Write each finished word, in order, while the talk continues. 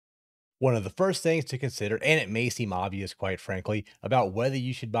One of the first things to consider, and it may seem obvious, quite frankly, about whether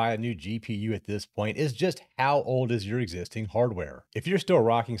you should buy a new GPU at this point is just how old is your existing hardware. If you're still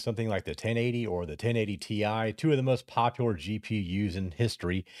rocking something like the 1080 or the 1080 Ti, two of the most popular GPUs in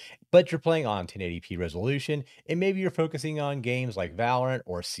history, but you're playing on 1080p resolution, and maybe you're focusing on games like Valorant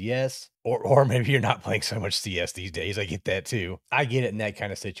or CS, or maybe you're not playing so much CS these days. I get that too. I get it in that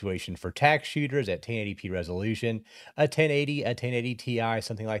kind of situation for tac shooters at 1080p resolution. A 1080, a 1080 Ti,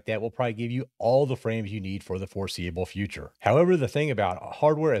 something like that will probably give you all the frames you need for the foreseeable future. However, the thing about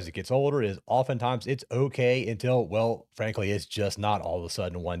hardware as it gets older is oftentimes it's okay until, well, frankly, it's just not all of a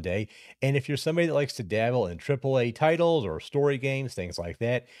sudden one day. And if you're somebody that likes to dabble in AAA titles or story games, things like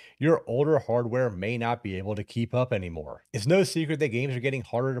that, your older hardware may not be able to keep up anymore. It's no secret that games are getting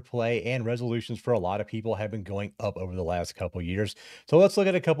harder to play and resolutions for a lot of people have been going up over the last couple years. So let's look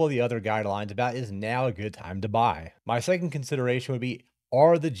at a couple of the other guidelines about is now a good time to buy. My second consideration would be,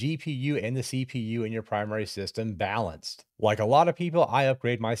 are the GPU and the CPU in your primary system balanced? Like a lot of people, I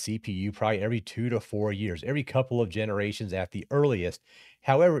upgrade my CPU probably every 2 to 4 years, every couple of generations at the earliest.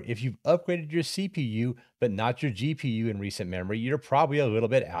 However, if you've upgraded your CPU, but not your GPU in recent memory, you're probably a little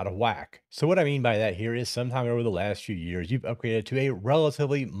bit out of whack. So what I mean by that here is sometime over the last few years, you've upgraded to a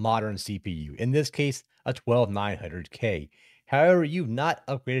relatively modern CPU, in this case, a 12900K. However, you've not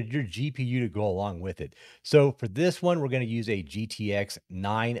upgraded your GPU to go along with it. So for this one, we're going to use a GTX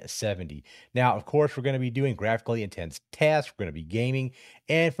 970. Now, of course, we're going to be doing graphically intense tasks. We're going to be gaming.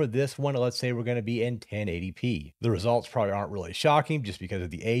 And for this one, let's say we're going to be in 1080p. The results probably aren't really shocking just because of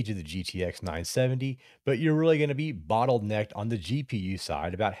the age of the GTX 970, but you're really going to be bottlenecked on the GPU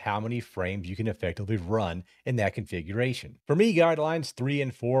side about how many frames you can effectively run in that configuration. For me, guidelines 3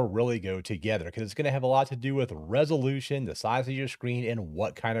 and 4 really go together because it's going to have a lot to do with resolution, the size of your screen, and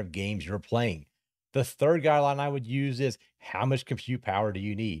what kind of games you're playing. The third guideline I would use is how much compute power do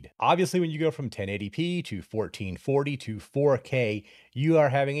you need? Obviously, when you go from 1080p to 1440 to 4K, you are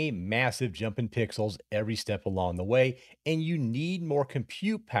having a massive jump in pixels every step along the way, and you need more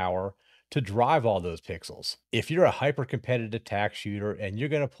compute power to drive all those pixels. If you're a hyper competitive tac shooter and you're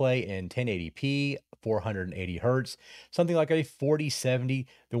going to play in 1080p, 480 hertz, something like a 4070,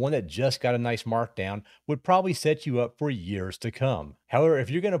 the one that just got a nice markdown, would probably set you up for years to come. However, if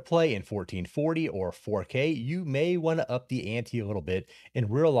you're going to play in 1440 or 4K, you may want to up the ante a little bit and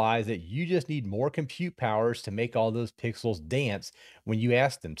realize that you just need more compute powers to make all those pixels dance when you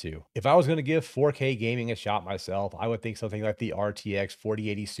ask them to. If I was going to give 4K gaming a shot myself, I would think something like the RTX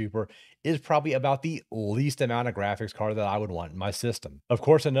 4080 Super is probably about the least amount of graphics card that I would want in my system. Of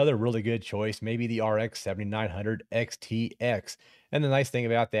course, another really good choice may be the RX 7900 XTX. And the nice thing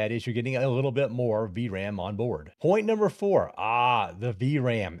about that is you're getting a little bit more VRAM on board. Point number four, the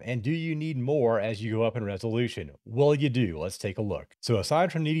VRAM. And do you need more as you go up in resolution? Well, you do. Let's take a look. So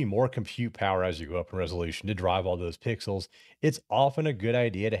aside from needing more compute power as you go up in resolution to drive all those pixels, it's often a good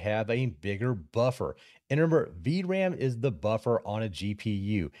idea to have a bigger buffer. And remember, VRAM is the buffer on a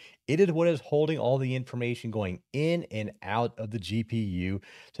GPU. It is what is holding all the information going in and out of the GPU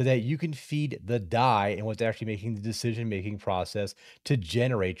so that you can feed the die and what's actually making the decision-making process to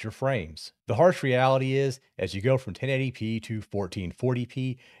generate your frames. The harsh reality is, as you go from 1080p to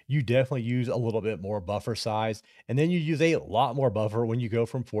 1440p, you definitely use a little bit more buffer size, and then you use a lot more buffer when you go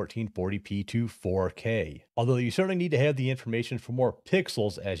from 1440p to 4K. Although you certainly need to have the information for more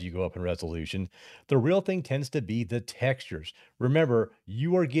pixels as you go up in resolution, the real thing tends to be the textures. Remember,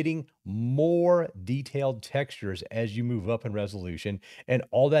 you are getting more detailed textures as you move up in resolution, and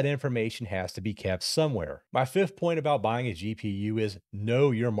all that information has to be kept somewhere. My fifth point about buying a GPU is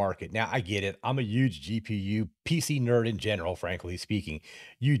know your market. Now, I get it. I'm a huge GPU PC nerd in general, frankly speaking.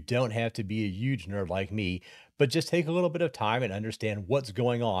 You don't have to be a huge nerd like me, but just take a little bit of time and understand what's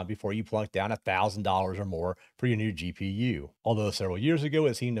going on before you plunk down $1,000 or more for your new GPU. Although several years ago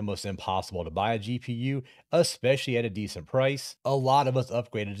it seemed almost impossible to buy a GPU, especially at a decent price, a lot of us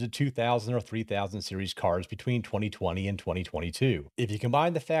upgraded to 2000 or 3000 series cards between 2020 and 2022. If you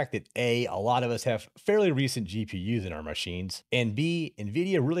combine the fact that a lot of us have fairly recent GPUs in our machines, and B,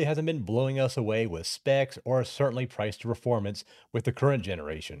 Nvidia really hasn't been blowing us away with specs or certainly price to performance with the current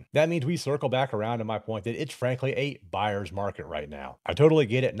generation. That means we circle back around to my point that it's frankly a buyer's market right now. I totally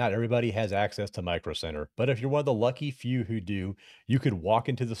get it. Not everybody has access to Micro Center, but if you're one of the lucky few who do, you could walk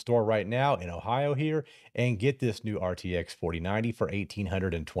into the store right now in Ohio here and get this new RTX 4090 for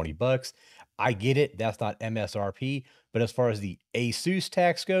 1,820 bucks. I get it. That's not MSRP, but as far as the ASUS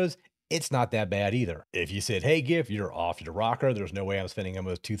tax goes, it's not that bad either. If you said, "Hey, Giff, you're off your rocker. There's no way I'm spending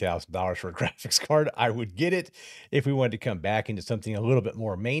almost $2,000 for a graphics card," I would get it. If we wanted to come back into something a little bit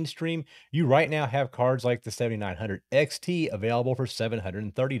more mainstream, you right now have cards like the 7900 XT available for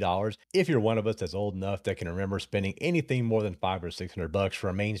 $730. If you're one of us that's old enough that can remember spending anything more than 5 or 600 bucks for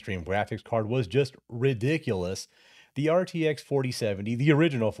a mainstream graphics card was just ridiculous. The RTX 4070, the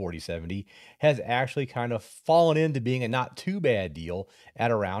original 4070, has actually kind of fallen into being a not too bad deal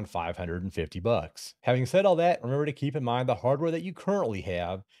at around 550 bucks. Having said all that, remember to keep in mind the hardware that you currently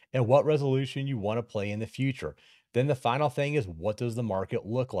have and what resolution you want to play in the future. Then the final thing is, what does the market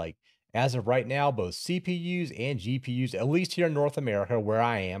look like? As of right now, both CPUs and GPUs, at least here in North America where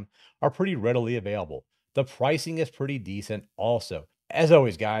I am, are pretty readily available. The pricing is pretty decent also. As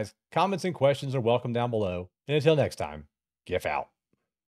always, guys, comments and questions are welcome down below. And until next time, GIF out.